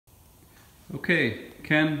Okay,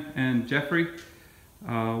 Ken and Jeffrey,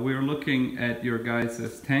 we're looking at your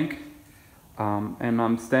guys' tank, and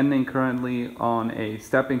I'm standing currently on a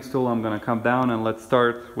stepping stool. I'm going to come down and let's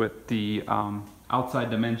start with the outside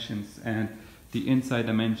dimensions and the inside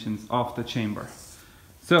dimensions of the chamber.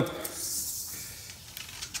 So,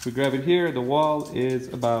 if we grab it here, the wall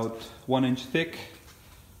is about 1 inch thick.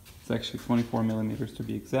 It's actually 24 millimeters to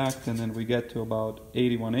be exact, and then we get to about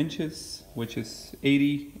 81 inches, which is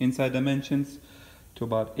 80 inside dimensions, to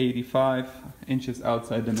about 85 inches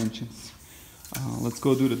outside dimensions. Let's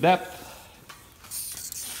go do the depth.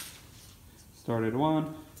 Start at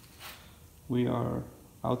 1. We are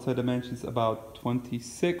outside dimensions about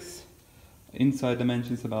 26, inside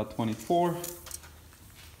dimensions about 24,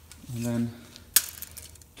 and then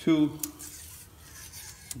to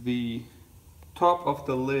the top of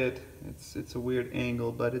the lid, it's a weird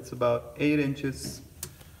angle, but it's about 8 inches.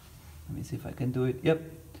 Let me see if I can do it. Yep.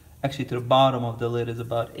 Actually, to the bottom of the lid is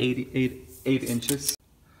about 8 inches.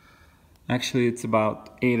 Actually, it's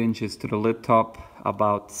about 8 inches to the lid top,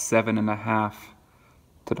 about 7.5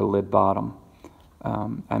 to the lid bottom.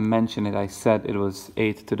 I mentioned it. I said it was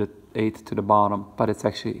 8 to the bottom, but it's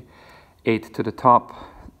actually 8 to the top,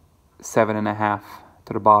 7.5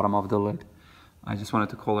 to the bottom of the lid. I just wanted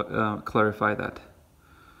to clarify that.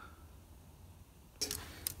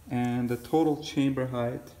 And the total chamber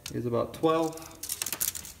height is about 12.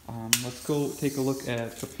 Let's go take a look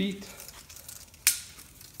at the feet.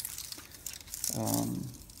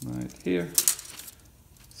 Right here.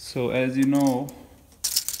 So as you know,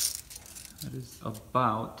 it is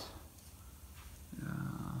about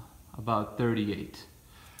 38.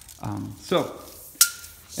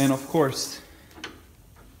 And of course,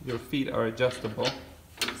 your feet are adjustable,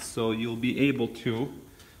 so you'll be able to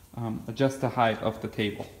adjust the height of the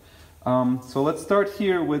table. So let's start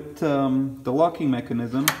here with the locking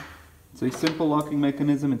mechanism. It's a simple locking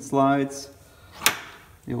mechanism. It slides.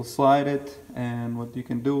 You'll slide it, and what you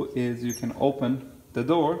can do is you can open the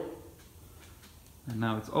door, and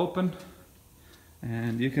now it's open,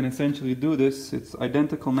 and you can essentially do this. It's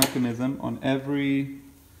identical mechanism on every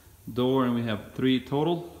door, and we have 3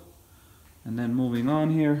 total. And then moving on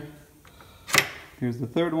here, here's the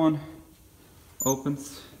third one,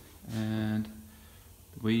 opens, and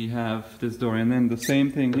we have this door. And then the same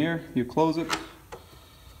thing here, you close it,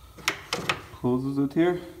 closes it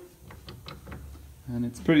here, and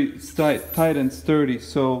it's pretty tight and sturdy,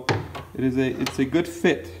 so it's a good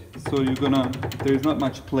fit. So there's not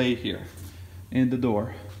much play here in the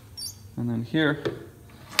door. And then here,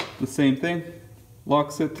 the same thing,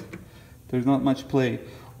 locks it, there's not much play.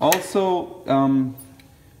 Also,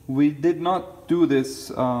 we did not do this,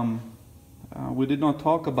 we did not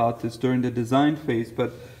talk about this during the design phase,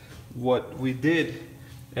 but what we did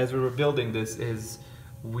as we were building this is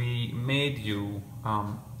we made you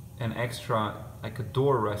an extra, like a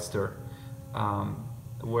door rester,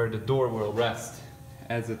 where the door will rest.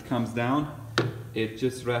 As it comes down, it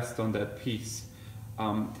just rests on that piece.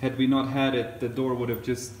 Had we not had it, the door would have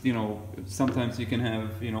just, sometimes you can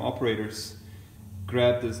have, operators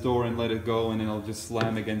grab this door and let it go, and it'll just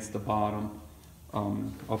slam against the bottom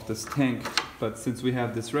of this tank. But since we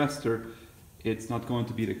have this rester, it's not going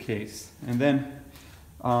to be the case. And then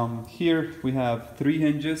here we have 3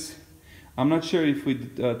 hinges. I'm not sure if we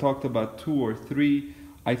talked about 2 or 3.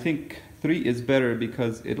 I think 3 is better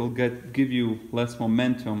because it'll give you less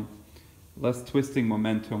momentum, less twisting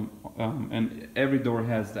momentum, and every door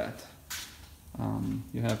has that.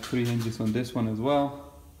 You have 3 hinges on this one as well.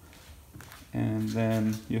 And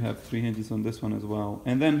then you have 3 hinges on this one as well.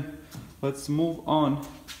 And then let's move on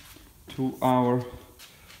to our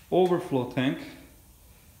overflow tank,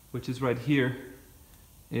 which is right here,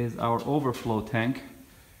 is our overflow tank.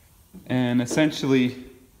 And essentially,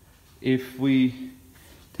 if we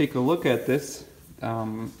take a look at this,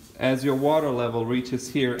 as your water level reaches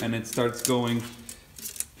here and it starts going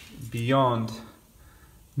beyond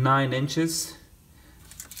 9 inches,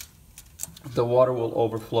 the water will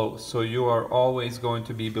overflow. So you are always going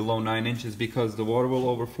to be below 9 inches because the water will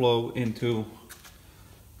overflow into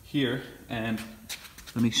here. And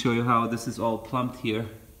let me show you how this is all plumbed here.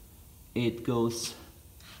 It goes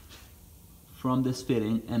from this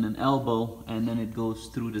fitting and an elbow, and then it goes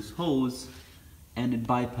through this hose and it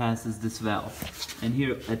bypasses this valve. And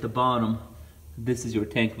here at the bottom, this is your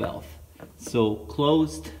tank valve. So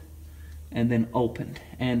closed and then opened.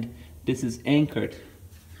 And this is anchored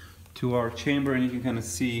to our chamber, and you can kind of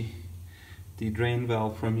see the drain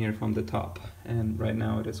valve from here from the top, and right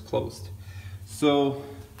now it is closed. So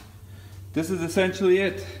this is essentially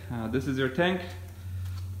it. This is your tank.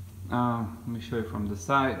 Let me show you from the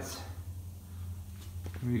sides.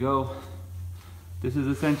 Here we go. this is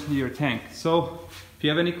essentially your tank. So if you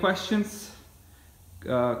have any questions,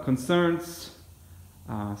 concerns,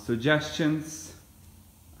 suggestions,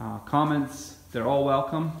 comments, they're all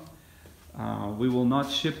welcome. We will not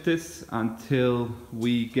ship this until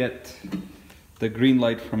we get the green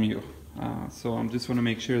light from you. So I'm just want to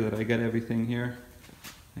make sure that I get everything here.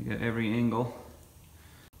 I get every angle.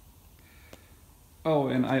 Oh,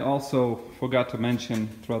 and I also forgot to mention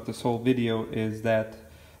throughout this whole video is that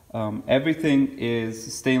everything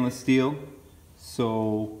is stainless steel.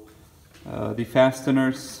 So the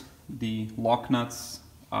fasteners, the lock nuts,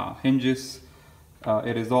 hinges,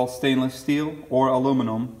 it is all stainless steel or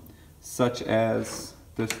aluminum, such as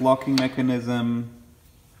this locking mechanism,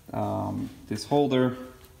 this holder,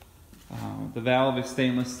 the valve is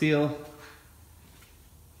stainless steel,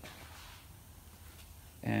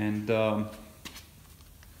 and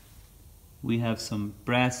we have some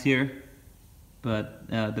brass here, but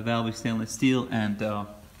the valve is stainless steel, and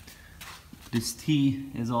this T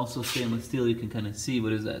is also stainless steel. You can kind of see,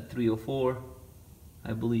 what is that, 304,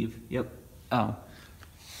 I believe. Yep. Oh,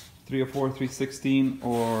 304, 316,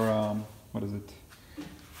 or what is it,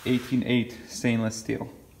 18.8 stainless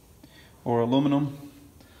steel or aluminum.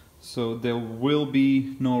 So there will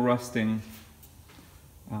be no rusting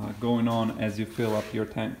going on as you fill up your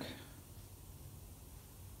tank.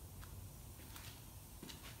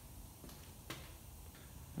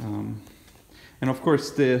 And of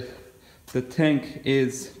course the tank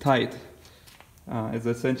is tight, is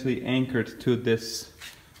essentially anchored to this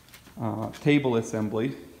table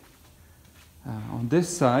assembly on this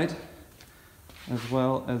side as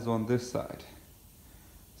well as on this side.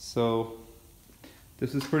 So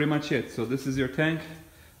this is pretty much it. So this is your tank.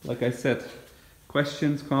 Like I said,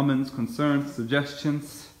 questions, comments, concerns,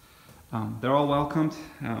 suggestions, they're all welcomed.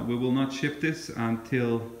 We will not ship this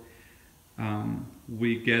until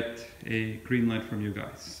we get a green light from you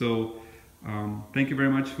guys. So thank you very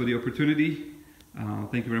much for the opportunity.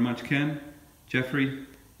 Thank you very much, Ken, Jeffrey,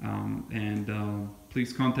 and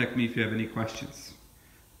please contact me if you have any questions.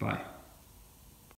 Bye.